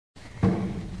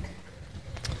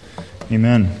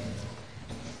Amen.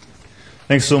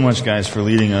 Thanks so much, guys, for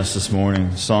leading us this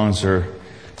morning. Songs are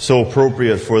so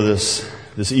appropriate for this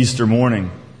Easter morning.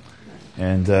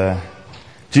 And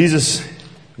Jesus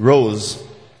rose,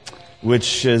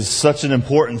 which is such an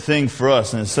important thing for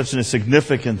us, and it's such a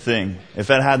significant thing. If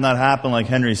that had not happened, like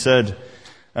Henry said,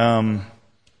 there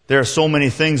are so many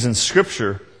things in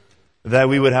Scripture that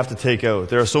we would have to take out.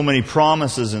 There are so many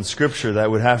promises in Scripture that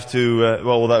would have to,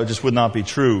 that just would not be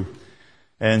true.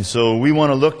 And so we want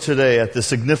to look today at the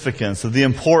significance, of the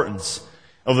importance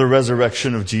of the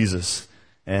resurrection of Jesus.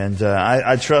 And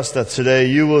I trust that today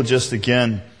you will just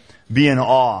again be in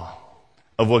awe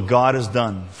of what God has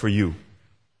done for you.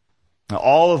 Now,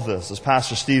 all of this, as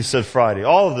Pastor Steve said Friday,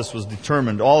 all of this was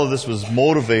determined, all of this was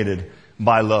motivated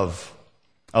by love.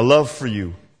 A love for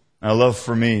you, a love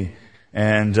for me.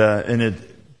 And it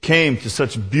came to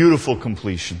such beautiful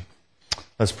completion.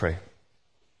 Let's pray.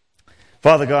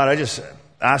 Father God, I just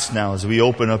ask now as we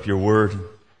open up your word,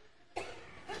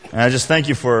 and I just thank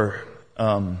you for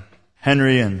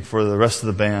Henry and for the rest of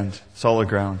the band, Solid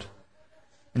Ground,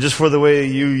 and just for the way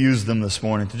you used them this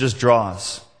morning to just draw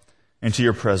us into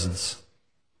your presence.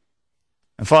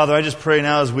 And Father, I just pray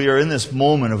now as we are in this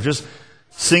moment of just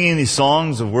singing these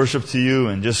songs of worship to you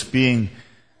and just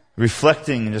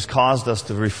reflecting and just caused us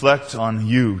to reflect on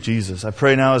you, Jesus. I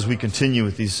pray now as we continue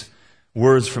with these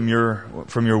words from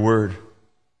your word,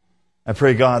 I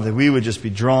pray, God, that we would just be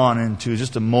drawn into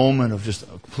just a moment of just a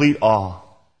complete awe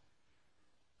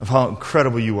of how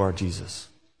incredible you are, Jesus,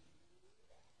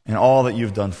 and all that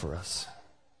you've done for us.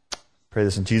 I pray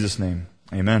this in Jesus' name.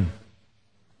 Amen.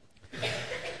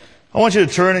 I want you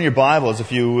to turn in your Bibles,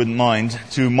 if you wouldn't mind,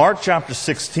 to Mark chapter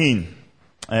 16.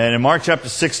 And in Mark chapter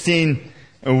 16,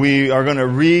 we are going to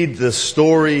read the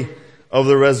story of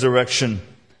the resurrection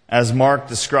as Mark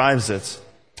describes it.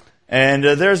 And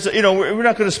we're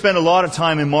not going to spend a lot of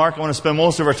time in Mark. I want to spend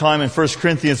most of our time in 1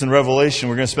 Corinthians and Revelation.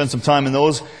 We're going to spend some time in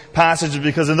those passages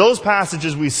because in those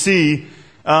passages we see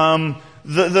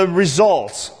the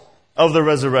results of the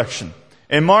resurrection.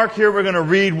 In Mark here we're going to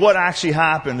read what actually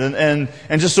happened. And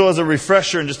just so as a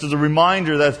refresher and just as a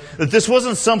reminder that this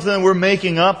wasn't something that we're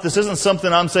making up. This isn't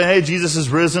something I'm saying, hey, Jesus is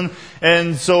risen,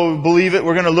 and so believe it.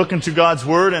 We're going to look into God's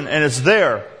Word, and it's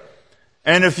there.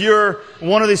 And if you're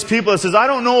one of these people that says, I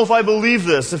don't know if I believe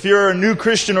this, if you're a new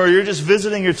Christian or you're just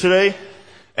visiting here today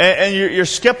and you're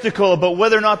skeptical about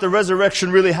whether or not the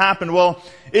resurrection really happened, well,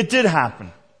 it did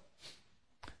happen.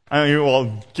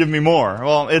 Give me more.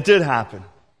 Well, it did happen.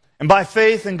 And by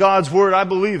faith in God's Word, I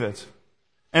believe it.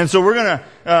 And so we're going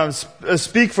to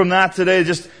speak from that today,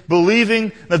 just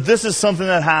believing that this is something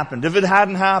that happened. If it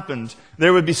hadn't happened,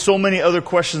 there would be so many other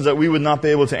questions that we would not be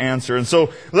able to answer. And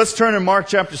so let's turn to Mark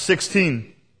chapter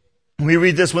 16. We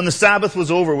read this: when the Sabbath was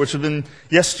over, which had been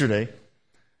yesterday,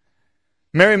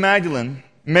 Mary Magdalene,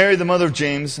 Mary the mother of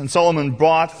James, and Solomon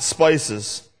bought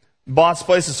spices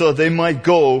so that they might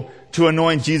go to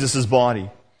anoint Jesus' body.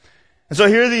 And so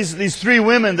here these three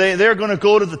women, they're going to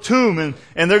go to the tomb and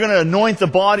they're going to anoint the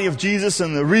body of Jesus,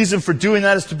 and the reason for doing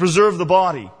that is to preserve the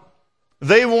body.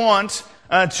 They want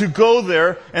to go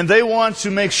there, and they want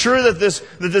to make sure that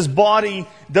this body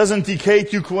doesn't decay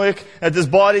too quick, that this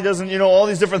body doesn't, all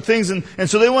these different things. And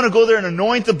so they want to go there and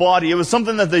anoint the body. It was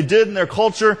something that they did in their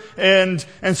culture. And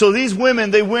so these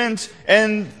women, they went,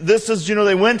 and this is,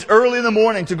 they went early in the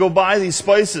morning to go buy these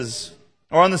spices.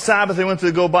 Or on the Sabbath, they went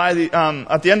to go buy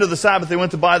at the end of the Sabbath, they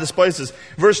went to buy the spices.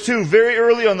 Verse 2, very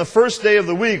early on the first day of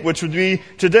the week, which would be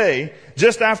today,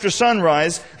 just after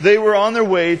sunrise, they were on their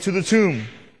way to the tomb.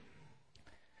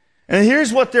 And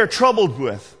here's what they're troubled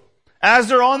with. As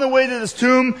they're on their way to this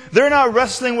tomb, they're not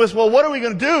wrestling with, well, what are we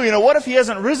going to do? What if he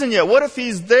hasn't risen yet? What if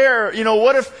he's there?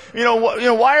 What if,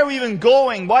 why are we even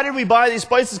going? Why did we buy these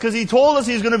spices? Because he told us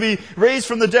he's going to be raised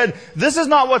from the dead. This is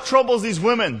not what troubles these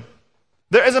women.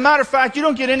 As a matter of fact, you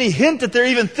don't get any hint that they're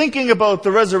even thinking about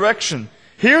the resurrection.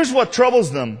 Here's what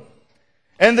troubles them.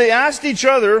 And they asked each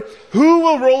other, who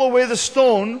will roll away the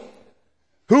stone?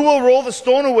 Who will roll the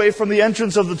stone away from the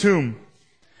entrance of the tomb?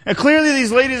 And clearly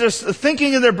these ladies are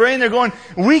thinking in their brain, they're going,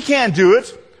 we can't do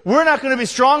it. We're not going to be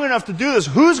strong enough to do this.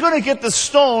 Who's going to get the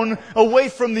stone away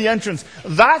from the entrance?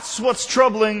 That's what's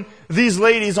troubling these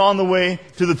ladies on the way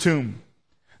to the tomb.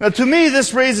 Now to me,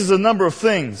 this raises a number of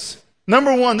things.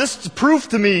 Number one, this is proof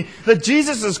to me that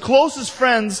Jesus' closest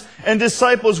friends and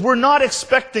disciples were not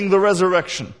expecting the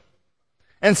resurrection.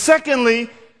 And secondly,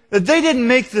 that they didn't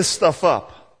make this stuff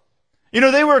up.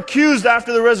 They were accused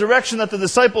after the resurrection that the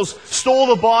disciples stole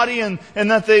the body and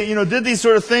that they, did these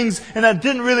sort of things, and that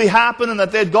didn't really happen, and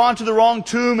that they had gone to the wrong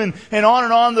tomb, and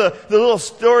on the little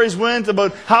stories went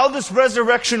about how this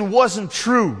resurrection wasn't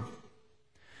true.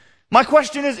 My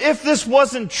question is, if this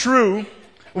wasn't true,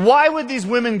 why would these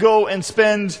women go and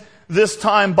spend this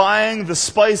time buying the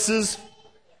spices?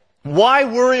 Why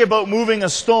worry about moving a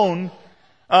stone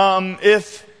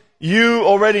if you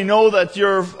already know that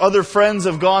your other friends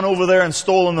have gone over there and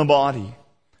stolen the body?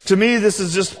 To me, this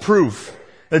is just proof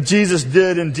that Jesus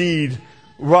did indeed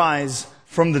rise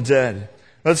from the dead.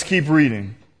 Let's keep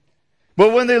reading.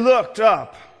 But when they looked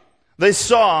up, they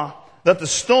saw that the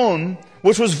stone,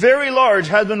 which was very large,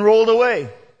 had been rolled away.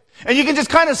 And you can just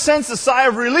kind of sense a sigh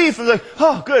of relief. And like,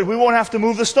 oh, good, we won't have to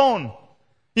move the stone.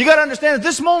 You got to understand, at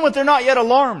this moment, they're not yet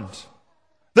alarmed.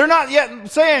 They're not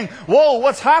yet saying, whoa,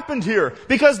 what's happened here?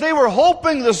 Because they were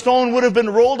hoping the stone would have been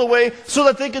rolled away so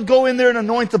that they could go in there and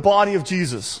anoint the body of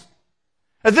Jesus.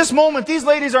 At this moment, these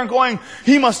ladies aren't going,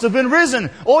 he must have been risen.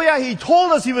 Oh yeah, he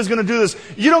told us he was going to do this.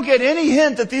 You don't get any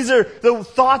hint that these are the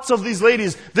thoughts of these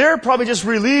ladies. They're probably just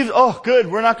relieved. Oh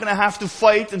good, we're not going to have to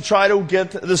fight and try to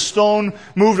get the stone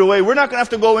moved away. We're not going to have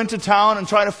to go into town and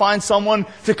try to find someone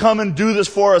to come and do this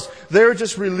for us. They're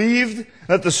just relieved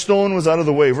that the stone was out of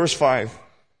the way. Verse 5.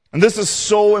 And this is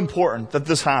so important that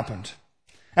this happened.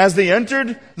 As they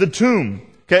entered the tomb,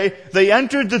 okay, they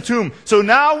entered the tomb. So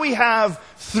now we have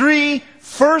 3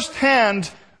 first-hand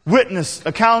witness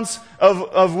accounts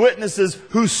of witnesses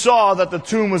who saw that the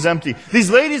tomb was empty. These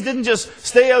ladies didn't just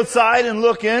stay outside and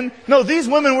look in. No, these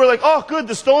women were like, oh good,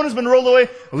 the stone has been rolled away.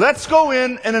 Let's go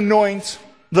in and anoint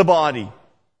the body.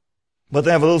 But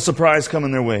they have a little surprise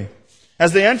coming their way.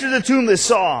 As they entered the tomb, they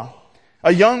saw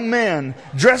a young man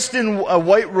dressed in a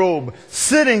white robe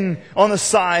sitting on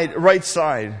the right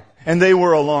side, and they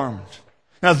were alarmed.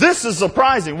 Now this is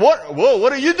surprising.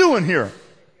 What are you doing here?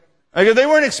 Like, they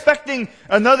weren't expecting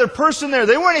another person there.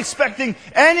 They weren't expecting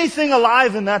anything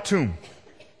alive in that tomb.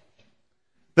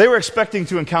 They were expecting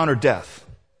to encounter death.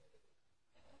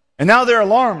 And now they're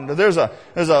alarmed. There's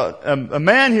a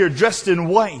man here dressed in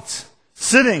white,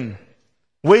 sitting,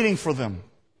 waiting for them.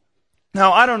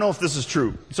 Now, I don't know if this is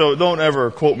true, so don't ever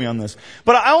quote me on this.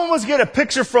 But I almost get a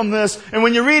picture from this, and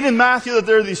when you read in Matthew that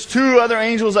there are these 2 other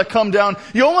angels that come down,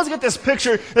 you almost get this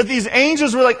picture that these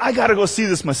angels were like, I gotta go see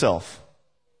this myself.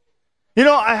 You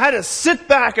know, I had to sit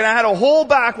back and I had to hold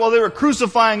back while they were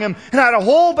crucifying him. And I had to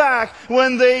hold back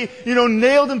when they,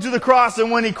 nailed him to the cross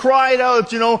and when he cried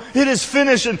out, it is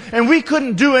finished. And we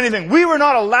couldn't do anything. We were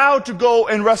not allowed to go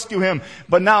and rescue him.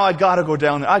 But now I gotta go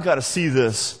down there. I gotta see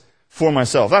this for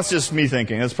myself. That's just me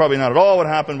thinking. That's probably not at all what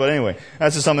happened, but anyway,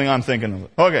 that's just something I'm thinking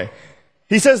of. Okay.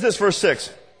 He says this, verse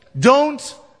 6.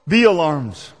 Don't be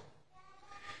alarmed.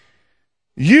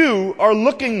 You are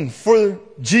looking for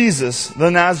Jesus, the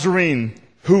Nazarene,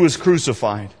 who was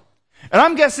crucified. And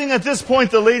I'm guessing at this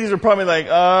point the ladies are probably like,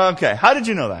 okay, how did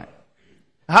you know that?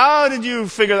 How did you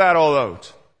figure that all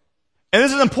out? And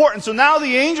this is important. So now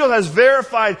the angel has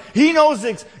verified. He knows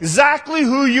exactly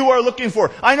who you are looking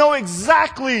for. I know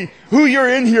exactly who you're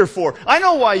in here for. I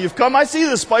know why you've come. I see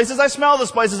the spices. I smell the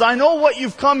spices. I know what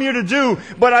you've come here to do.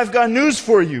 But I've got news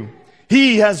for you.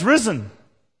 He has risen.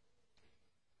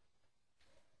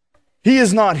 He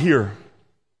is not here.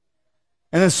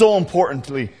 And then so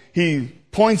importantly, he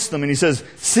points them and he says,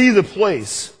 see the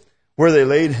place where they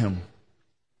laid him.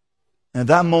 And at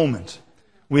that moment,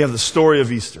 we have the story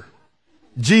of Easter.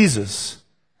 Jesus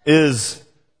is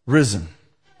risen.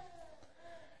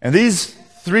 And these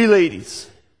 3 ladies,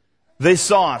 they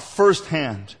saw it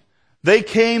firsthand. They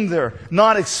came there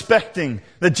not expecting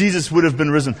that Jesus would have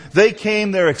been risen. They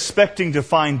came there expecting to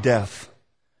find death.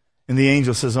 And the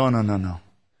angel says, oh, no.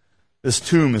 This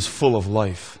tomb is full of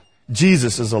life.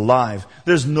 Jesus is alive.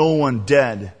 There's no one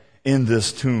dead in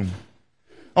this tomb.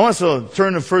 I want us to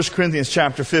turn to 1 Corinthians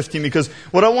chapter 15 because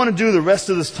what I want to do the rest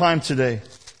of this time today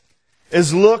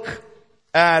is look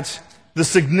at the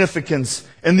significance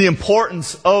and the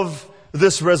importance of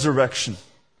this resurrection.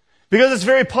 Because it's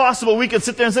very possible we could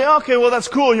sit there and say, okay, well that's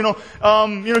cool,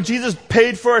 Jesus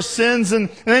paid for our sins and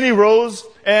then he rose.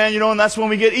 And that's when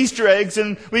we get Easter eggs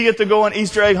and we get to go on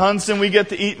Easter egg hunts and we get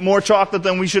to eat more chocolate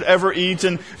than we should ever eat.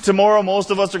 And tomorrow most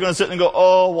of us are going to sit and go,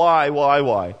 oh,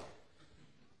 why?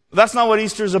 That's not what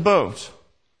Easter is about.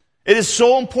 It is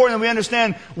so important that we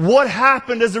understand what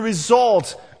happened as a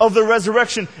result of the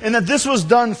resurrection and that this was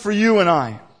done for you and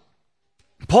I.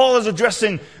 Paul is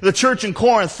addressing the church in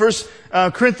Corinth,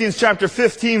 1 Corinthians chapter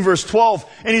 15, verse 12.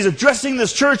 And he's addressing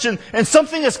this church, and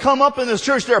something has come up in this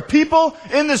church. There are people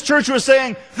in this church who are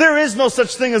saying, there is no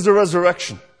such thing as a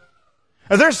resurrection.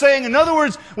 And they're saying, in other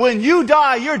words, when you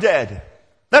die, you're dead.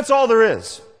 That's all there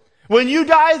is. When you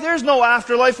die, there's no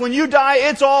afterlife. When you die,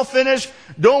 it's all finished.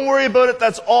 Don't worry about it.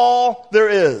 That's all there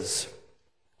is.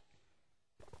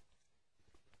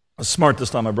 I was smart this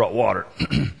time. I brought water.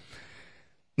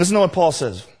 Listen to what Paul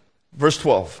says. Verse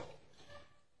 12.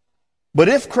 But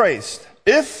if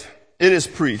it is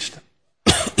preached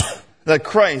that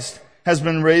Christ has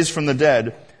been raised from the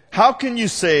dead, how can you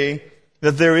say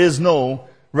that there is no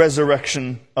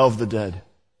resurrection of the dead?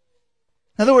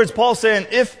 In other words, Paul's saying,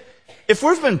 if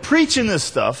we've been preaching this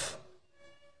stuff,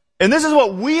 and this is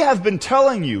what we have been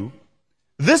telling you,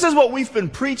 this is what we've been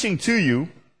preaching to you,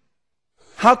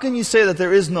 how can you say that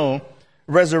there is no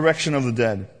resurrection of the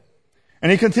dead?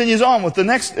 And he continues on with the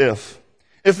next if.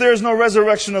 If there is no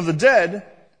resurrection of the dead,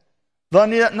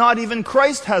 then not even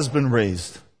Christ has been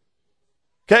raised.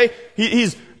 Okay?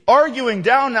 He's arguing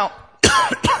down now.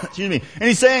 Excuse me. And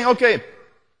he's saying, okay,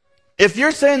 if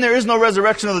you're saying there is no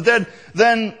resurrection of the dead,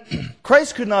 then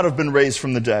Christ could not have been raised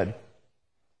from the dead.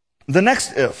 The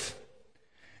next if.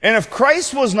 And if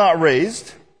Christ was not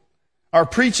raised, our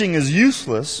preaching is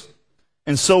useless,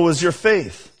 and so is your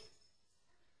faith.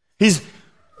 He's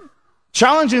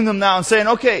challenging them now and saying,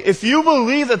 okay, if you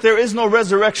believe that there is no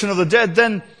resurrection of the dead,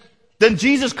 then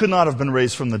Jesus could not have been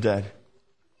raised from the dead.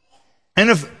 And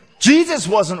if Jesus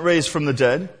wasn't raised from the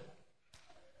dead,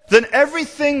 then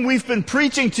everything we've been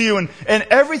preaching to you and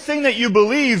everything that you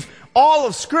believe, all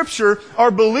of Scripture,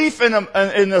 our belief in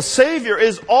a Savior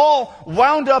is all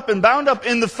wound up and bound up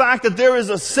in the fact that there is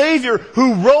a Savior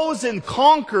who rose and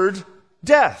conquered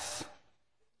death.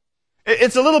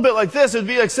 It's a little bit like this. It'd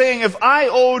be like saying if I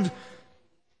owed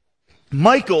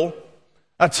Michael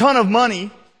a ton of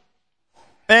money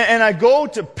and I go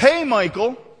to pay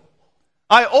Michael,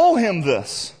 I owe him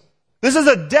this. This is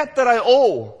a debt that I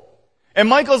owe. And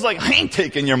Michael's like, I ain't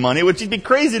taking your money, which he'd be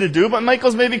crazy to do, but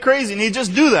Michael's maybe crazy and he'd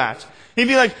just do that. He'd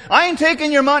be like, I ain't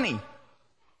taking your money.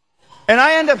 And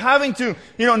I end up having to,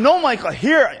 no, Michael,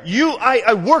 here,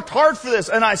 I worked hard for this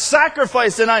and I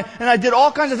sacrificed and I did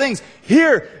all kinds of things.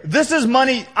 Here, this is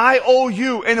money I owe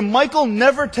you. And Michael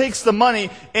never takes the money.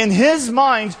 In his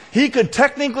mind, he could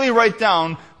technically write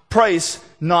down price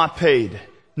not paid.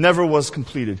 Never was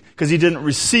completed because he didn't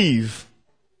receive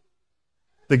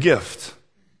the gift.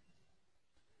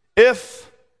 If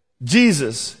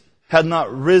Jesus had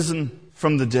not risen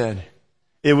from the dead,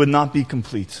 it would not be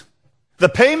complete. The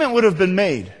payment would have been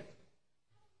made,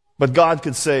 but God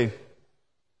could say,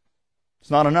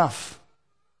 it's not enough.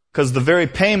 Because the very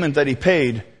payment that he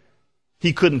paid,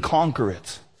 he couldn't conquer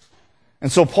it.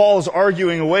 And so Paul is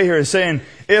arguing away here and saying,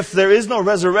 if there is no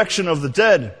resurrection of the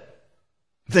dead,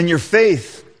 then your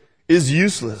faith is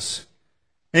useless.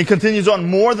 And he continues on,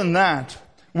 more than that,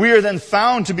 we are then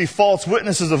found to be false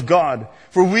witnesses of God,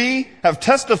 for we have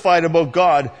testified about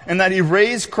God and that he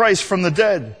raised Christ from the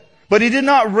dead. But he did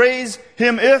not raise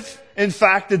him if, in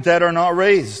fact, the dead are not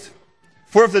raised.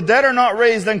 For if the dead are not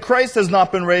raised, then Christ has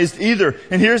not been raised either.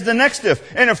 And here's the next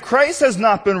if. And if Christ has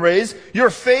not been raised, your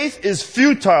faith is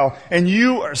futile, and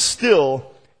you are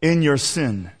still in your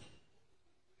sin.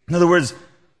 In other words,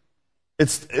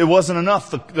 it wasn't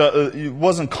enough. It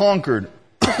wasn't conquered.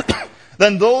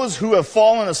 Then those who have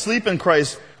fallen asleep in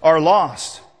Christ are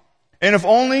lost. And if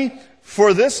only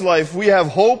for this life we have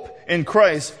hope in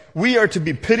Christ, we are to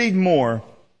be pitied more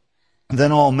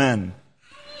than all men.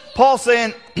 Paul's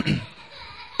saying,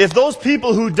 if those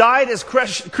people who died as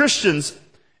Christians,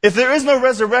 if there is no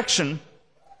resurrection,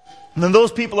 then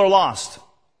those people are lost.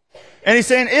 And he's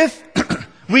saying, if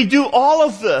we do all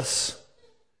of this,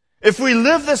 if we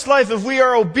live this life, if we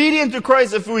are obedient to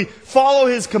Christ, if we follow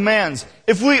his commands,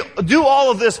 if we do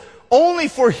all of this only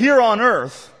for here on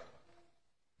earth,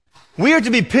 we are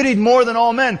to be pitied more than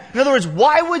all men. In other words,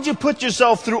 why would you put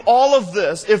yourself through all of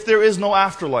this if there is no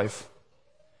afterlife?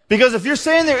 Because if you're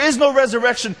saying there is no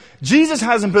resurrection, Jesus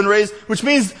hasn't been raised, which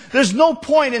means there's no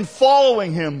point in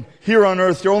following him here on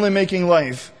earth. You're only making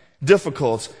life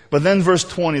difficult. But then verse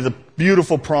 20, the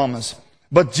beautiful promise.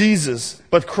 But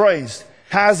Christ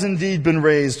has indeed been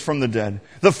raised from the dead,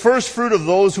 the first fruit of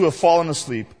those who have fallen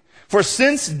asleep. For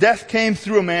since death came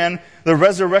through a man, the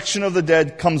resurrection of the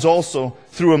dead comes also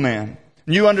through a man.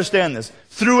 And you understand this.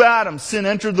 Through Adam, sin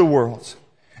entered the world.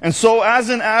 And so as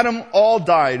in Adam all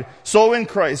died, so in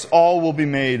Christ all will be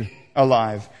made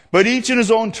alive. But each in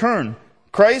his own turn.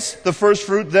 Christ, the first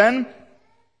fruit, then,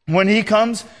 when he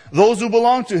comes, those who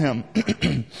belong to him.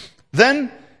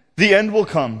 Then the end will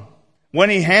come, when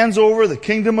he hands over the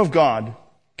kingdom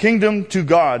to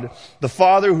God, the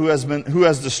Father who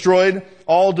has destroyed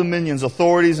all dominions,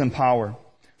 authorities, and power.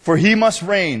 For he must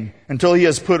reign until he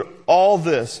has put all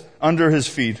this under his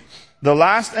feet. The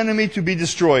last enemy to be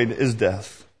destroyed is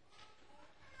death.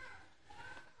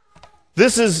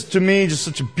 This is, to me, just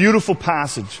such a beautiful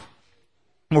passage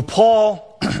where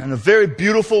Paul, in a very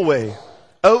beautiful way,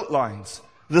 outlines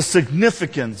the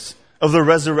significance of the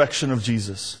resurrection of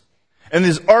Jesus. And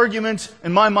his argument,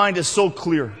 in my mind, is so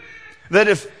clear. that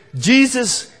if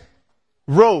Jesus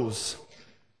rose,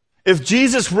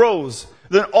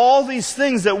 then all these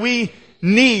things that we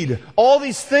need, all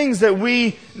these things that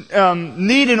we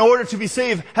need in order to be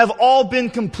saved have all been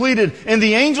completed. And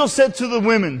the angel said to the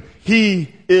women,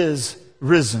 He is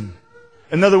risen.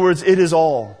 In other words, it is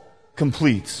all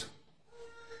complete.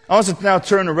 I want to now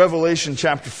turn to Revelation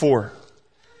chapter 4.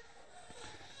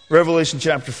 Revelation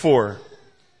chapter 4.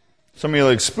 Some of you are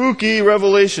like, spooky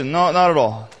Revelation. No, not at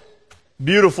all.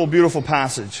 Beautiful, beautiful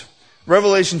passage.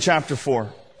 Revelation chapter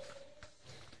 4.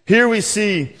 Here we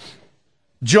see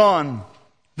John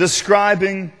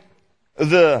describing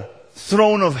the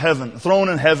throne of heaven, throne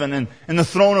in heaven, and the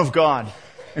throne of God.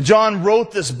 And John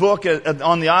wrote this book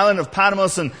on the island of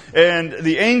Patmos, and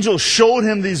the angel showed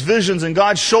him these visions, and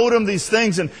God showed him these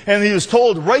things, and he was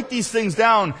told, write these things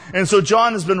down. And so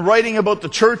John has been writing about the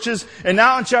churches, and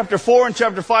now in chapter 4 and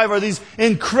chapter 5 are these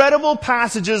incredible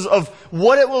passages of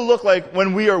what it will look like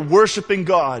when we are worshiping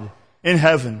God in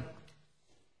heaven.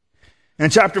 In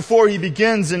chapter 4, he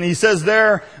begins and he says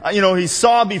there, he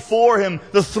saw before him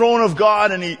the throne of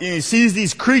God, and he sees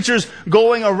these creatures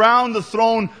going around the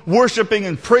throne, worshiping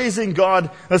and praising God.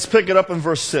 Let's pick it up in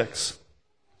verse 6.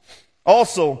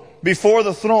 Also, before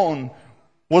the throne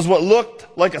was what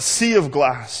looked like a sea of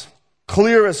glass,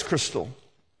 clear as crystal.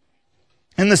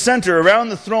 In the center, around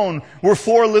the throne, were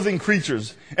 4 living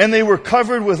creatures, and they were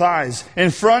covered with eyes,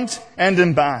 in front and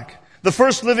in back. The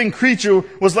first living creature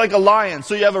was like a lion,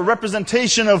 so you have a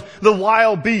representation of the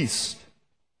wild beast.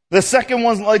 The second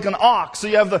one's like an ox, so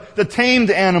you have the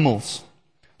tamed animals.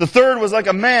 The third was like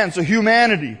a man, so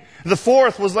humanity. The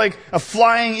fourth was like a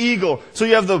flying eagle, so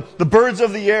you have the birds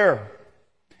of the air.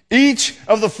 Each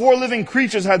of the 4 living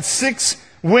creatures had 6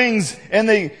 wings, and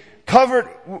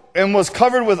was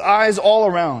covered with eyes all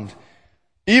around,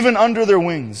 even under their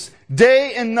wings.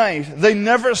 Day and night, they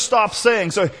never stop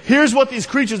saying. So here's what these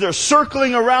creatures, they're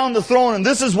circling around the throne, and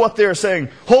this is what they're saying.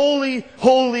 Holy,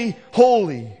 holy,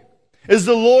 holy is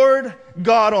the Lord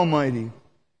God Almighty,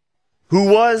 who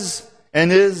was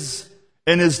and is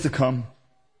to come.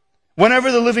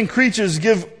 Whenever the living creatures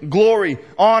give glory,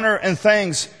 honor, and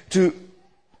thanks to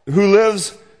who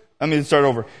lives...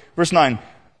 Verse 9.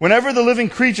 Whenever the living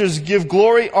creatures give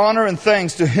glory, honor, and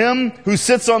thanks to Him who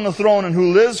sits on the throne and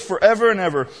who lives forever and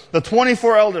ever, the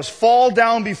 24 elders fall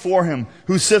down before Him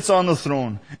who sits on the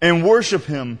throne and worship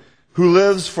Him who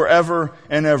lives forever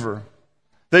and ever.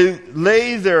 They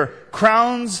lay their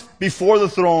crowns before the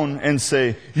throne and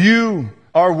say, You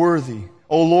are worthy,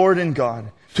 O Lord and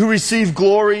God, to receive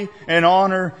glory and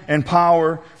honor and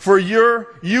power, for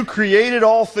you created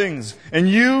all things,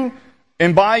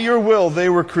 and by your will they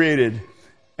were created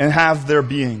and have their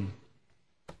being.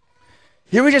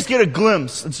 Here we just get a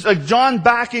glimpse. It's like John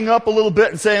backing up a little bit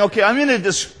and saying, okay, I'm going to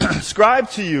describe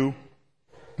to you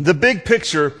the big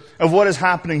picture of what is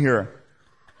happening here.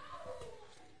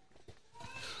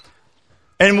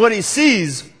 And what he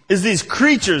sees is these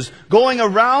creatures going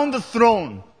around the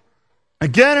throne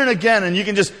again and again, and you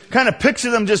can just kind of picture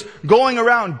them just going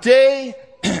around day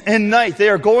and night. They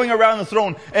are going around the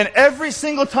throne, and every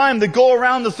single time they go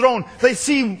around the throne, they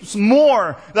see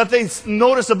more that they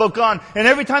notice about God. And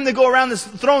every time they go around this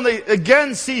throne, they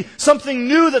again see something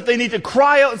new that they need to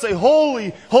cry out and say,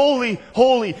 Holy, holy,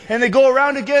 holy. And they go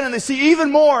around again and they see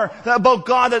even more about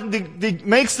God that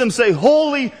makes them say,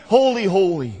 Holy, holy,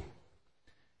 holy.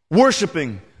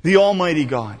 Worshiping the Almighty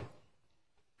God.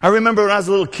 I remember when I was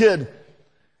a little kid,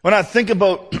 when I think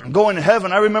about going to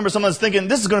heaven, I remember someone thinking,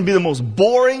 this is going to be the most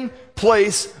boring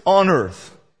place on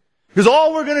earth. Because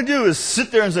all we're going to do is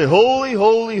sit there and say, Holy,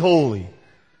 holy, holy.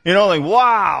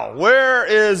 Wow, where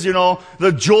is,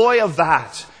 the joy of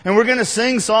that? And we're going to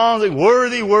sing songs like,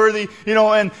 worthy, worthy,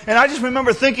 and I just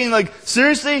remember thinking, like,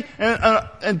 seriously?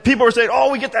 And people were saying,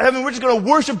 we get to heaven, we're just going to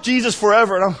worship Jesus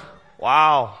forever. And I'm,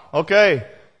 wow, okay.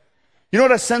 You know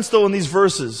what I sense, though, in these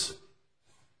verses?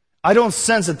 I don't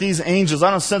sense that these angels,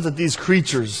 I don't sense that these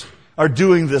creatures are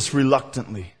doing this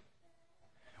reluctantly.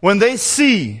 When they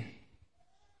see,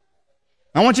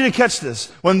 I want you to catch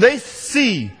this, when they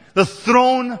see the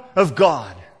throne of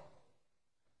God,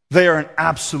 they are in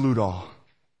absolute awe.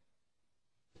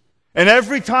 And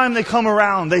every time they come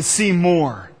around, they see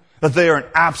more that they are in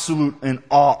absolute in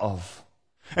awe of.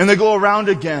 And they go around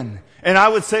again. And I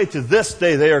would say to this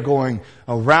day, they are going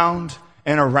around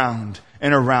and around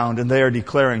and around, and they are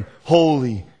declaring,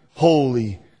 Holy,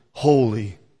 holy,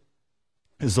 holy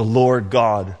is the Lord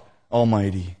God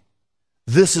Almighty.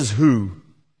 This is who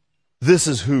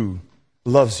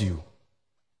loves you.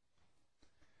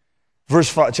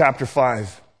 Chapter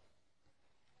 5.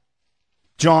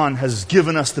 John has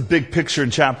given us the big picture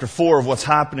in chapter 4 of what's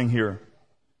happening here.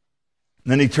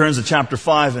 And then he turns to chapter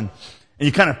 5, and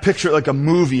you kind of picture it like a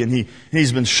movie, and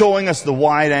he's been showing us the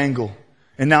wide angle.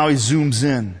 And now he zooms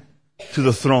in to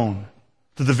the throne,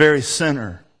 to the very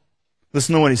center.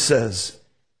 Listen to what he says.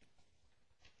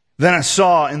 Then I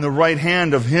saw in the right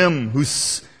hand of him who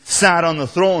sat on the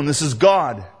throne. This is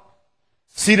God.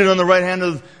 Seated on the right hand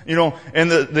of,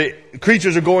 and the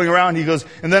creatures are going around. He goes,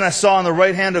 and then I saw on the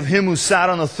right hand of him who sat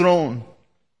on the throne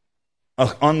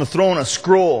a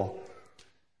scroll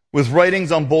with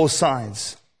writings on both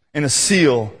sides and a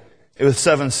seal with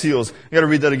 7 seals. You got to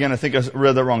read that again. I think I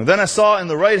read that wrong. Then I saw in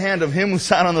the right hand of him who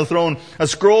sat on the throne a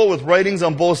scroll with writings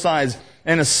on both sides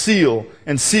and a seal,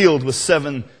 and sealed with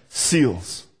 7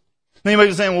 seals. Now you might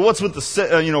be saying, well, what's with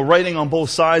the writing on both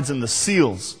sides and the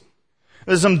seals?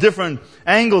 There's some different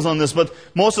angles on this, but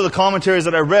most of the commentaries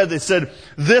that I read, they said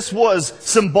this was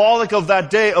symbolic of that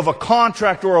day of a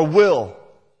contract or a will.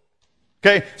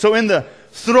 Okay, so in the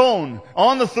throne,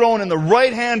 on the throne in the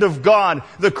right hand of God,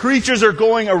 the creatures are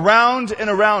going around and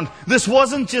around. This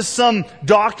wasn't just some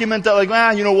document that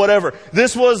whatever.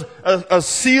 This was a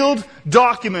sealed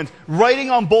document, writing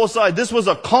on both sides. This was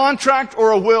a contract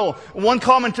or a will. One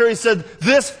commentary said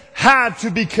this had to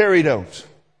be carried out.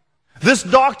 This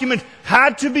document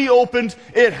had to be opened.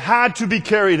 It had to be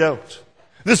carried out.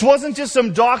 This wasn't just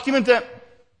some document that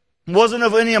wasn't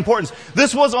of any importance.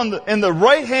 This was in the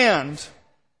right hand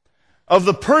of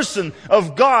the person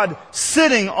of God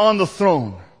sitting on the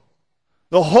throne.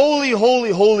 The holy,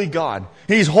 holy, holy God.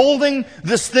 He's holding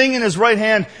this thing in his right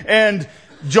hand, and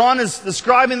John is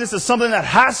describing this as something that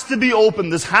has to be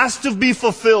opened. This has to be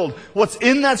fulfilled. What's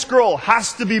in that scroll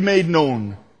has to be made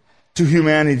known to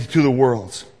humanity, to the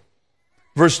world.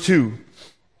 Verse 2.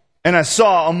 And I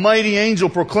saw a mighty angel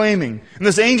proclaiming. And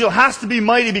this angel has to be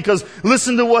mighty because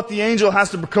listen to what the angel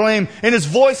has to proclaim. And his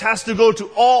voice has to go to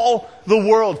all the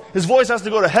world. His voice has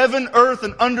to go to heaven, earth,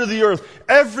 and under the earth.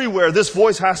 Everywhere this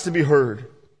voice has to be heard.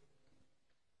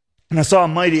 And I saw a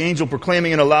mighty angel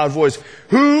proclaiming in a loud voice,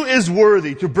 who is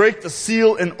worthy to break the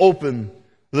seal and open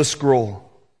the scroll?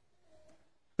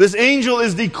 This angel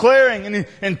is declaring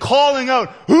and calling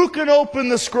out, who can open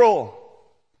the scroll?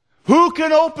 Who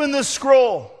can open this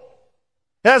scroll?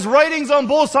 It has writings on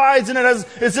both sides, and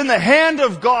it's in the hand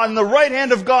of God, in the right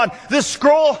hand of God. This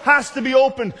scroll has to be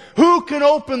opened. Who can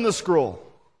open the scroll?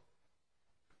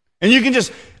 And you can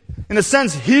just, in a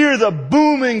sense, hear the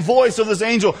booming voice of this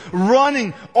angel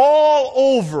running all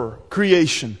over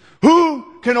creation.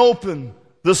 Who can open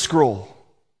the scroll?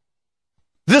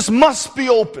 This must be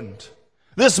opened.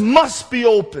 This must be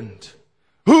opened.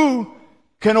 Who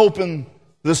can open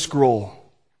the scroll?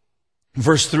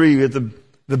 Verse 3, we have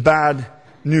the bad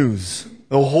news,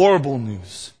 the horrible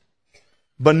news.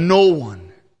 But no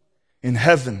one in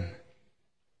heaven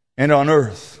and on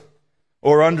earth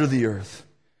or under the earth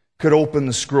could open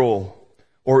the scroll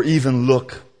or even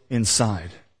look inside.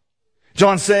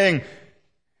 John's saying,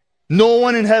 no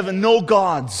one in heaven, no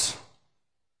gods,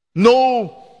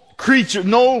 no creature,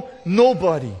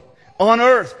 nobody on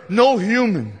earth, no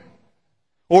human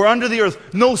or under the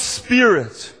earth, no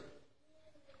spirit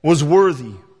was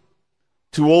worthy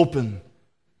to open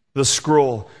the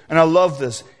scroll. And I love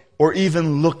this. Or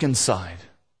even look inside.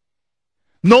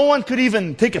 No one could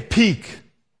even take a peek.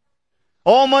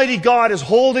 Almighty God is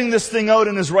holding this thing out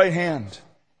in his right hand.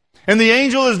 And the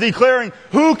angel is declaring,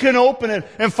 who can open it?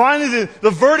 And finally the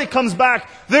verdict comes back.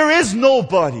 There is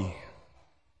nobody.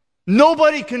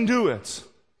 Nobody can do it.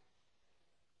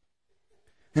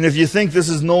 And if you think this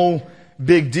is no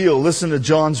big deal, listen to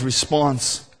John's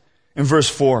response in verse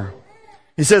 4.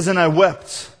 He says, and I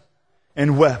wept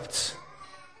and wept,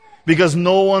 because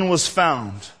no one was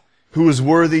found who was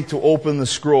worthy to open the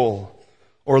scroll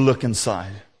or look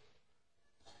inside.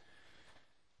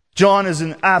 John is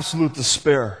in absolute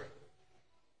despair,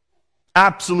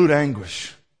 absolute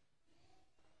anguish.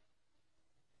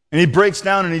 And he breaks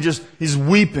down and he's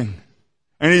weeping.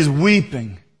 And he's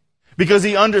weeping because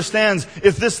he understands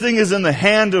if this thing is in the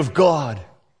hand of God,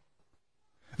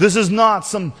 this is not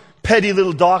some petty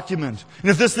little document. And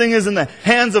if this thing is in the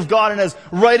hands of God and has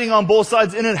writing on both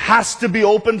sides and it has to be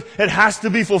opened, it has to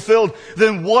be fulfilled,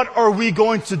 then what are we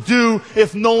going to do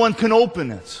if no one can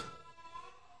open it?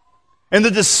 And the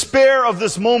despair of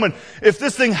this moment, if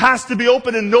this thing has to be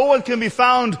opened and no one can be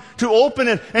found to open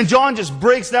it, and John just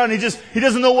breaks down, he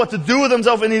doesn't know what to do with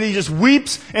himself, and he just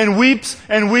weeps and weeps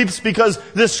and weeps because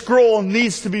this scroll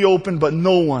needs to be opened, but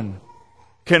no one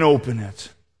can open it.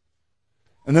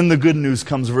 And then the good news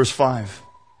comes, verse 5.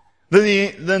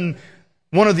 Then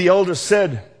one of the elders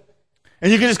said,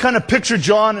 And you can just kind of picture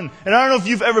John, and I don't know if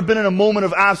you've ever been in a moment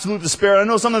of absolute despair. I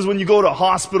know sometimes when you go to a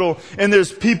hospital and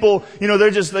there's people,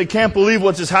 they can't believe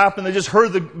what just happened. They just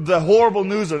heard the horrible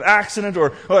news of an accident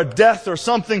or a death or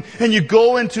something, and you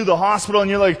go into the hospital and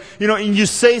you're like, and you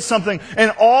say something,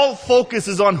 and all focus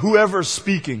is on whoever's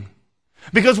speaking.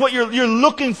 Because what you're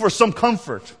looking for some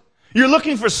comfort. You're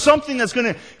looking for something that's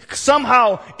going to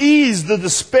somehow ease the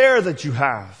despair that you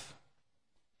have.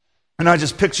 And I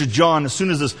just picture John, as soon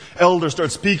as this elder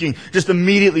starts speaking, just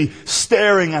immediately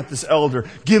staring at this elder.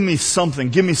 Give me something.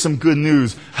 Give me some good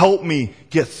news. Help me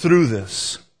get through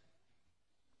this.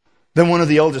 Then one of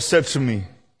the elders said to me,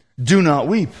 do not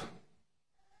weep.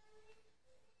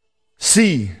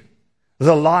 See,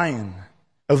 the Lion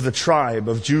of the tribe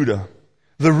of Judah,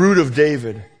 the Root of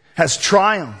David, has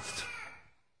triumphed.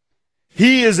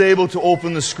 He is able to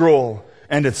open the scroll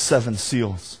and its 7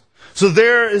 seals. So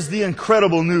there is the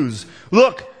incredible news.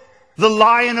 Look, the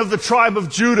Lion of the tribe of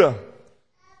Judah,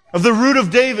 of the Root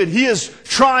of David, he has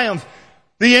triumphed.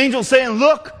 The angel saying,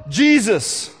 look,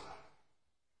 Jesus,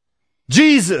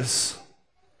 he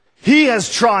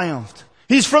has triumphed.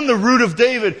 He's from the Root of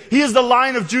David. He is the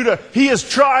Lion of Judah. He has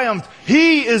triumphed.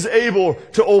 He is able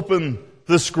to open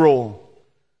the scroll.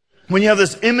 When you have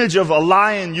this image of a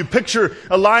lion, you picture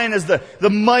a lion as the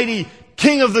mighty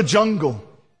king of the jungle.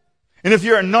 And if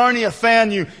you're a Narnia fan,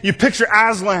 you picture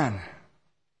Aslan.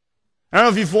 I don't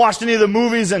know if you've watched any of the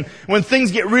movies, and when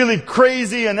things get really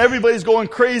crazy and everybody's going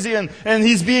crazy and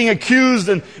he's being accused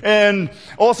and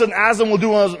all of a sudden Aslan will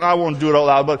do, I won't do it out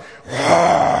loud, but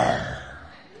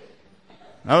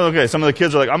okay, some of the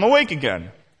kids are like, I'm awake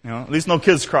again. At least no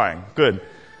kids crying. Good.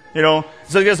 So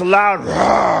it gets a loud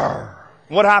roar.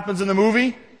 What happens in the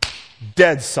movie?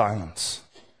 Dead silence.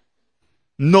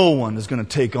 No one is going to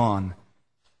take on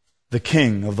the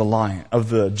king of the lion of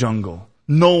the jungle.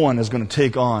 No one is going to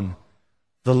take on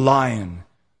the lion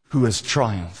who has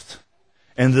triumphed.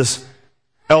 And this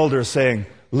elder saying,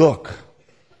 look,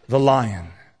 the lion.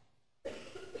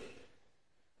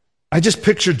 I just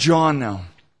picture John now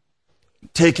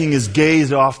taking his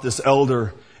gaze off this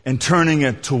elder and turning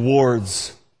it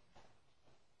towards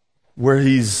where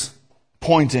he's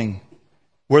pointing,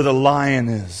 where the lion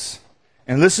is.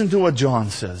 And listen to what John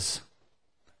says.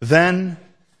 Then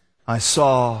I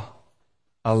saw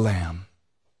a lamb.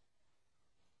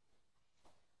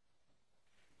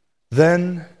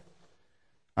 Then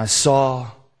I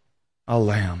saw a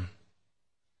lamb.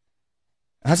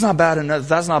 That's not bad enough.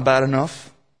 That's not bad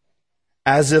enough.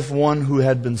 As if one who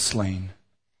had been slain.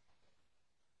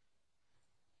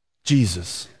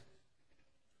 Jesus.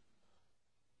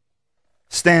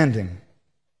 Standing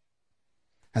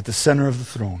at the center of the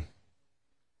throne.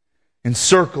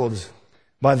 Encircled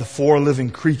by the 4 living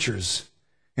creatures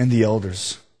and the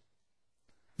elders.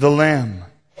 The Lamb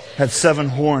had 7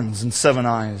 horns and 7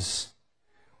 eyes,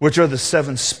 which are the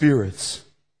 7 spirits.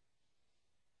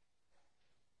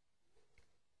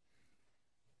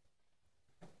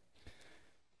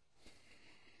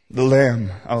 The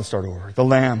Lamb, I'll start over. The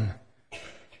Lamb,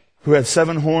 who had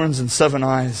 7 horns and 7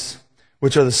 eyes,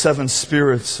 which are the 7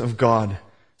 spirits of God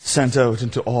sent out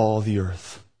into all the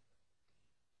earth.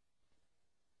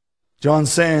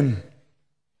 John's saying,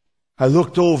 I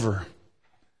looked over,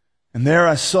 and there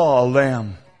I saw a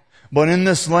lamb. But in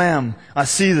this lamb, I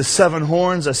see the 7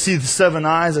 horns, I see the 7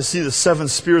 eyes, I see the 7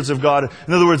 spirits of God.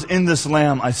 In other words, in this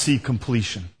lamb, I see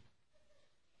completion.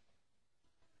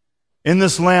 In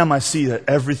this lamb, I see that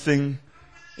everything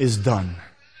is done.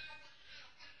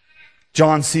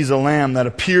 John sees a lamb that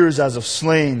appears as if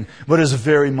slain, but is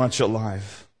very much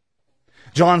alive.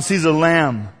 John sees a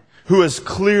lamb who has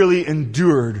clearly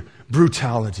endured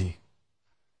brutality,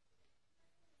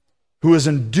 who has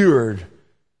endured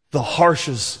the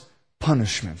harshest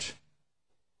punishment.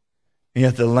 And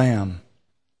yet the Lamb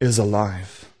is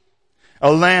alive.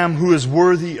 A Lamb who is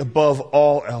worthy above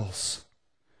all else.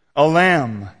 A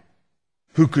Lamb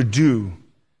who could do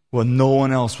what no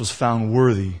one else was found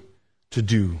worthy to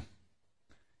do.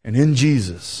 And in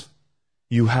Jesus,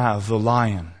 you have the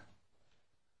Lion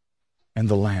and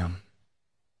the Lamb.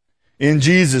 In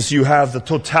Jesus, you have the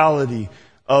totality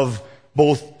of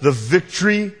both the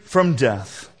victory from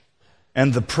death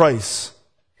and the price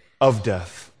of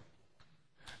death.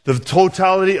 The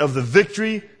totality of the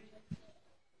victory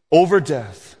over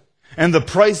death and the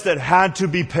price that had to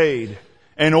be paid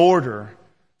in order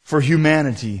for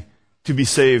humanity to be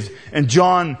saved. And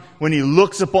John, when he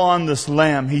looks upon this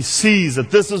Lamb, he sees that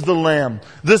this is the Lamb.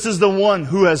 This is the one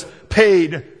who has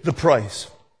paid the price.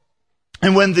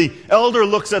 And when the elder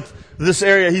looks at this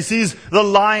area, he sees the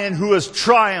Lion who has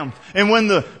triumphed. And when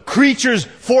the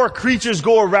 4 creatures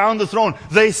go around the throne,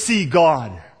 they see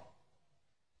God.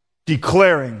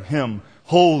 declaring Him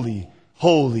holy,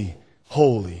 holy,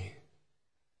 holy.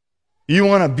 You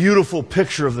want a beautiful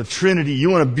picture of the Trinity.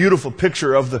 You want a beautiful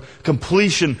picture of the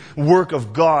completion work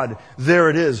of God. There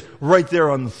it is, right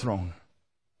there on the throne.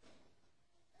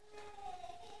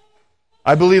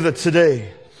 I believe that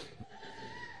today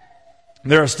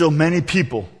there are still many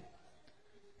people,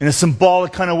 in a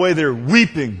symbolic kind of way, they're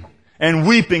weeping and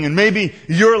weeping. And maybe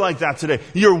you're like that today.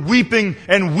 You're weeping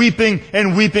and weeping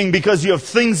and weeping because you have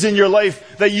things in your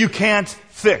life that you can't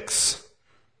fix.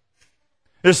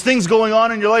 There's things going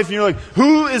on in your life and you're like,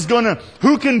 who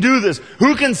can do this?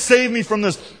 Who can save me from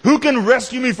this? Who can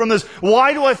rescue me from this?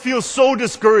 Why do I feel so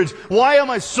discouraged? Why am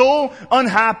I so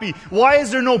unhappy? Why is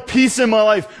there no peace in my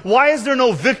life? Why is there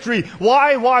no victory?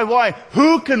 Why?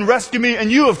 Who can rescue me?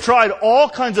 And you have tried all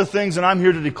kinds of things, and I'm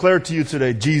here to declare to you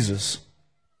today, Jesus.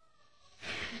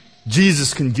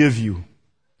 Jesus can give you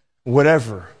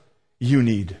whatever you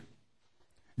need.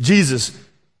 Jesus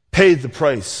paid the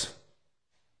price.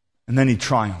 And then He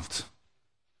triumphed.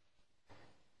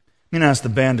 I'm going to ask the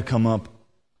band to come up.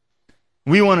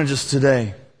 We want to just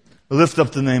today lift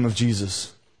up the name of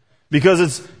Jesus. Because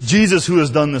it's Jesus who has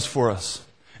done this for us.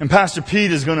 And Pastor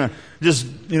Pete is going to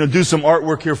just, do some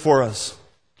artwork here for us.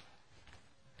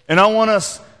 And I want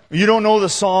us, you don't know the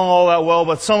song all that well,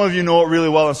 but some of you know it really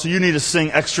well. And so you need to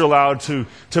sing extra loud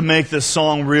to make this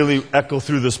song really echo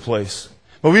through this place.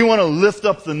 But we want to lift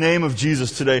up the name of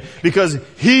Jesus today because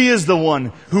He is the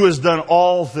one who has done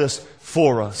all this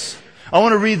for us. I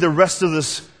want to read the rest of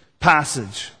this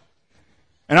passage.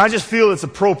 And I just feel it's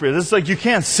appropriate. It's like you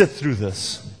can't sit through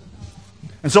this.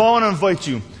 And so I want to invite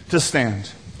you to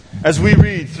stand as we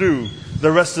read through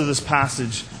the rest of this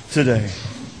passage today.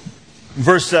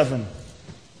 Verse 7.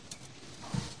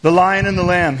 The Lion and the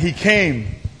Lamb, He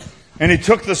came and He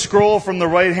took the scroll from the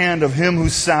right hand of Him who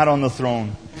sat on the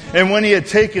throne. And when He had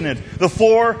taken it, the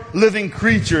 4 living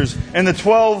creatures and the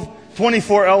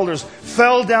 24 elders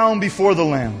fell down before the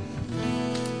Lamb.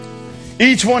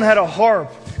 Each one had a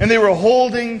harp, and they were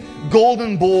holding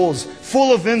golden bowls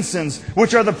full of incense,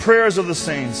 which are the prayers of the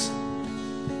saints.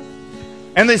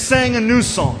 And they sang a new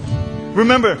song.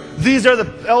 Remember, these are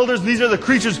the elders, these are the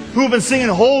creatures who have been singing,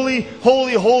 holy,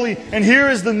 holy, holy. And here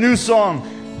is the new song.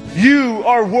 You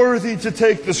are worthy to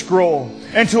take the scroll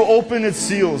and to open its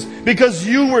seals, because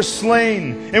you were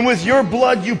slain, and with your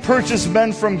blood you purchased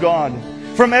men from God,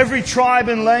 from every tribe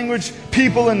and language,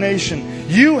 people and nation.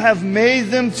 You have made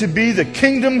them to be the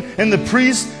kingdom and the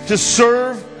priests to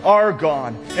serve our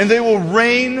God, and they will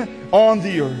reign on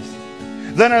the earth.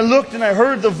 Then I looked and I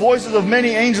heard the voices of many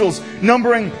angels,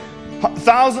 numbering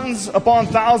thousands upon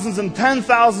thousands and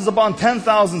 10,000s upon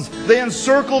 10,000s. They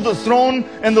encircled the throne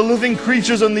and the living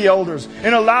creatures and the elders.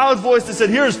 In a loud voice they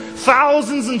said, here's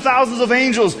thousands and thousands of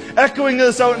angels echoing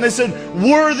this out. And they said,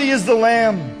 worthy is the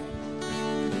Lamb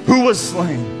who was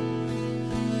slain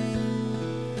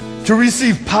to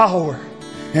receive power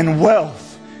and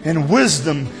wealth and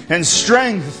wisdom and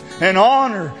strength and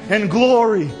honor and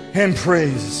glory and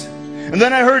praise. And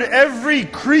then I heard every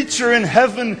creature in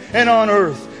heaven and on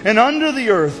earth and under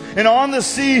the earth, and on the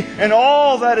sea, and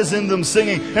all that is in them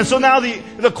singing. And so now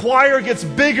the choir gets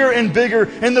bigger and bigger,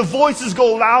 and the voices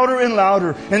go louder and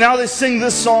louder. And now they sing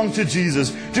this song to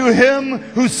Jesus. To Him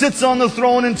who sits on the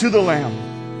throne and to the Lamb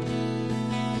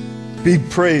be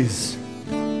praise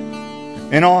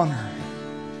and honor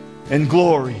and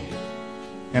glory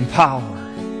and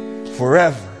power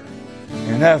forever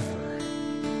and ever.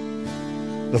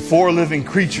 The 4 living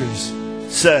creatures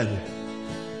said,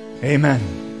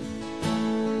 Amen.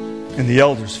 And the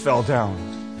elders fell down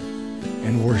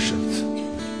and worshipped.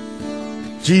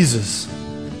 Jesus,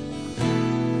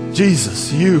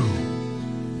 you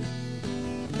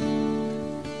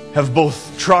have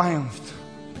both triumphed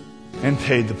and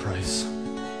paid the price.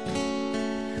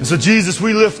 And so Jesus,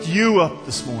 we lift you up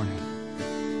this morning.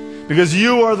 Because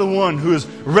you are the one who has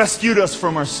rescued us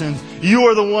from our sins. You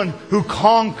are the one who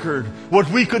conquered what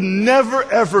we could never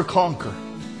ever conquer.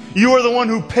 You are the one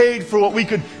who paid for what we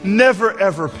could never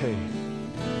ever pay.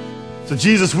 So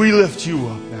Jesus, we lift you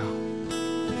up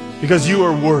now. Because you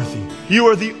are worthy. You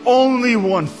are the only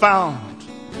one found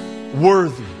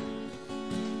worthy.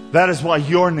 That is why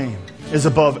your name is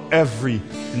above every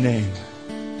name.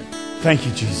 Thank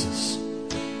you, Jesus.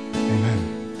 Amen.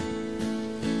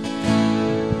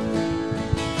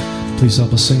 Please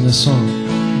help us sing this song.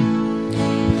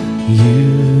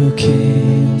 You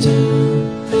came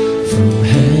down from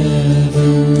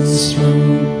heaven's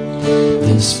throne.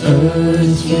 This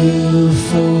earth you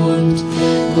formed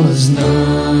was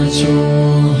not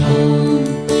your home.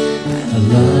 A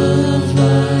love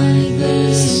like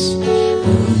this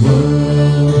the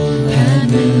world had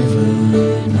never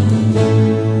known.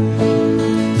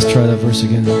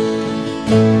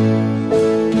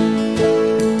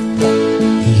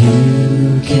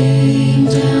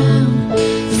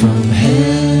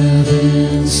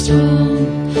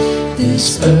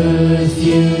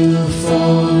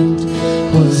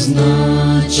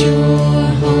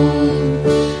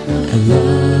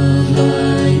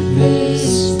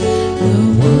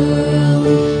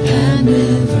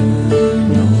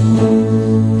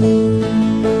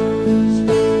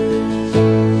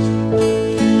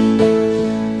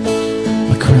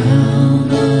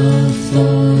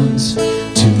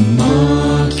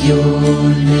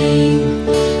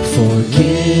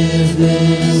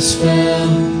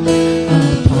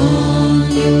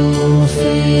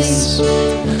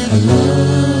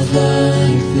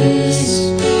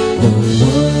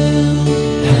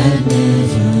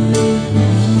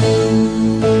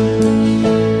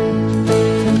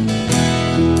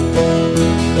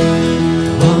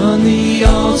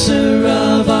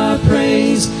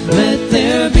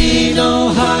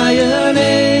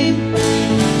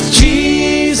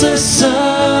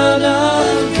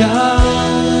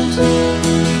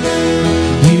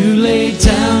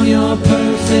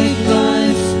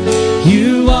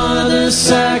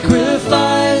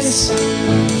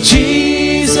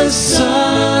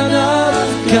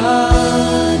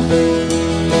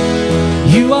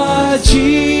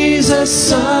 Jesus,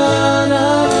 Son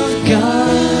of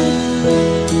God.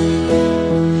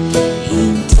 You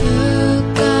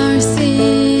took our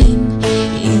sin,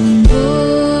 you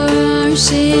bore our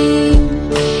shame,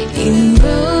 you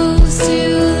rose to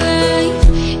life,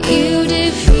 you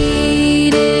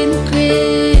defeated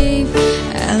grave.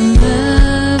 A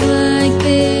love like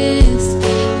this,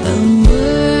 the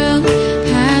world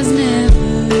has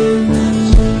never known.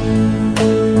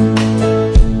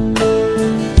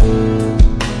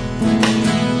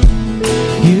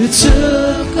 You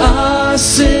took our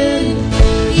sin,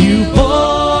 you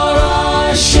bore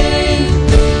our shame,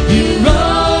 you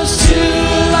rose to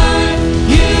life,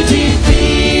 you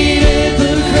defeated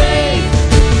the grave.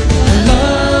 A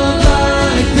love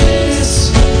like this,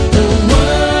 the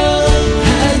world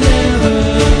had never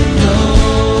known.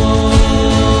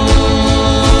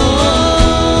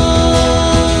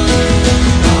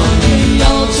 On the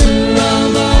altar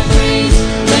of our praise,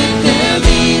 let there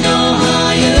be no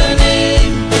higher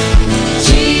name.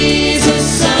 Jesus,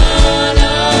 Son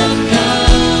of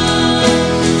God.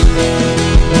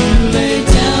 You laid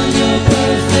down your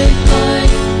perfect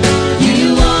life, you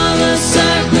are the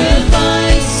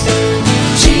sacrifice.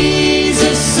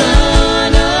 Jesus,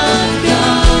 Son of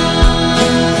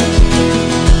God.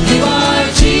 You are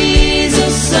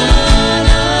Jesus, Son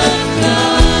of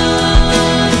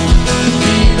God.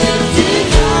 Be lifted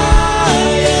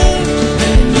higher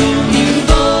than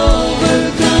you've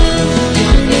overcome.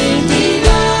 Your name be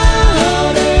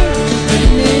louder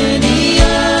than any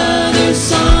other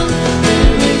song.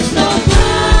 There is no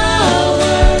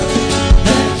power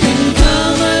that can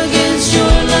come against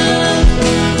your love.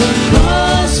 The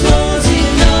cross was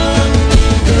enough.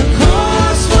 The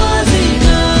cross was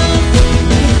enough.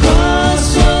 The cross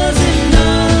was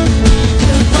enough.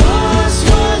 The cross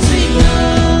was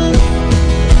enough.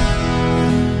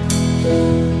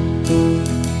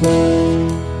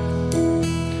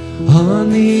 On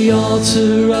the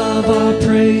altar of our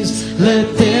praise,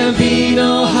 let there be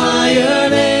no higher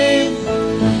name.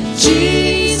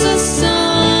 Jesus,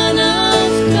 Son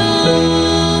of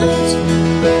God.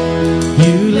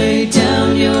 You laid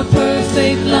down your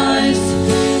perfect life,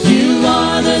 you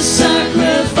are the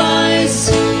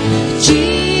sacrifice.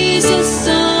 Jesus,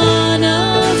 Son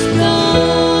of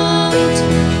God.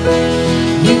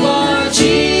 You are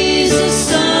Jesus,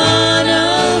 Son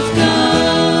of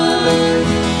God.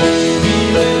 Be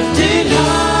lifted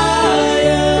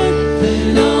higher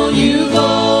than all you've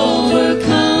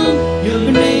overcome.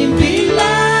 Your name be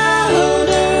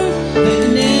louder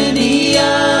than any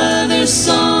other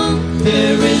song.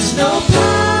 There is no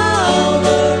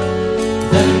power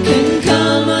that can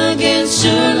come against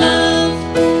your love.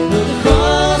 The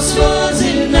cross was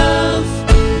enough.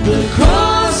 The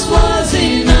cross was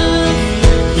enough.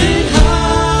 Get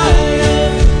higher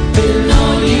than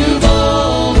all you've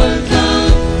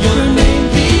overcome. Your name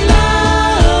be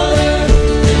louder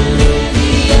than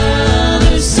any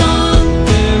other song.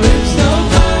 There is no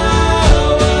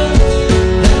power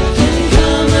that can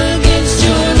come against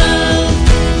your love.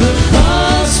 The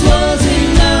cross was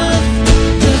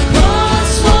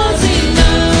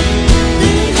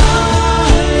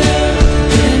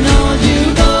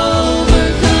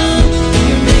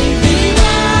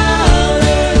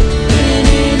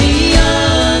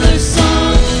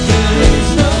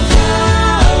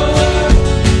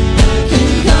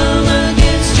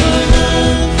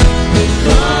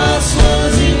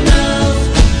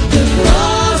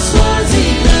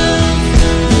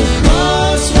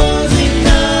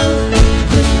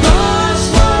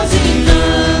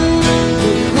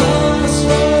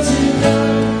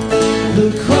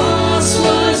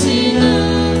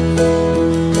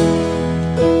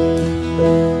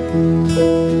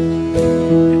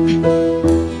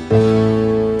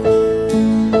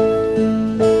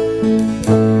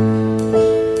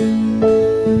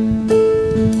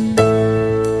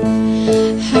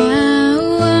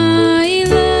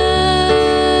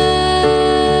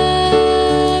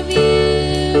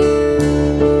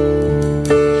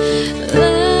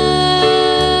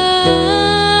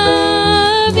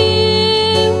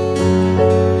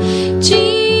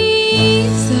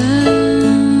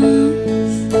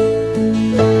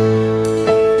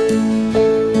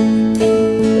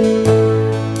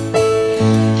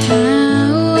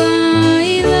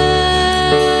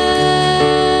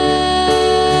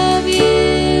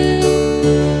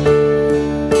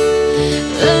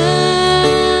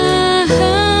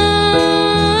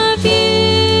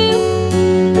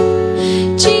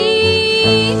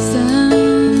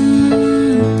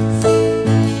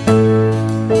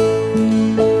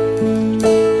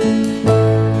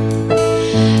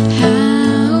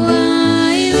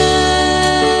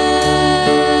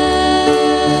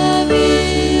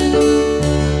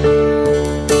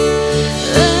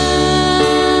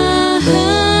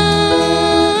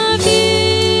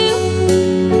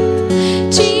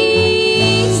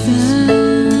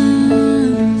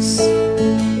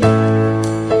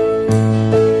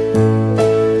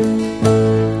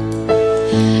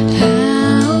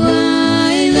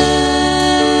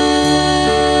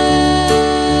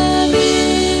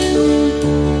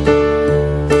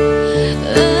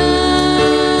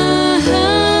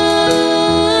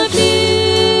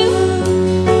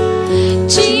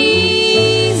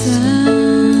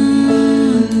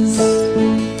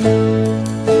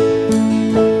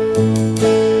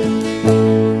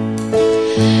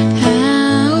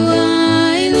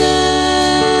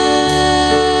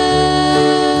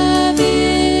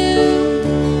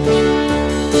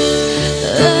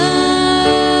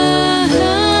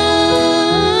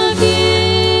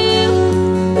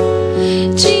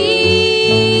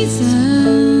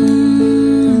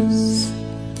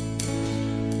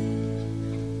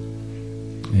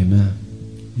Amen.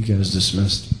 You guys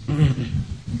dismissed.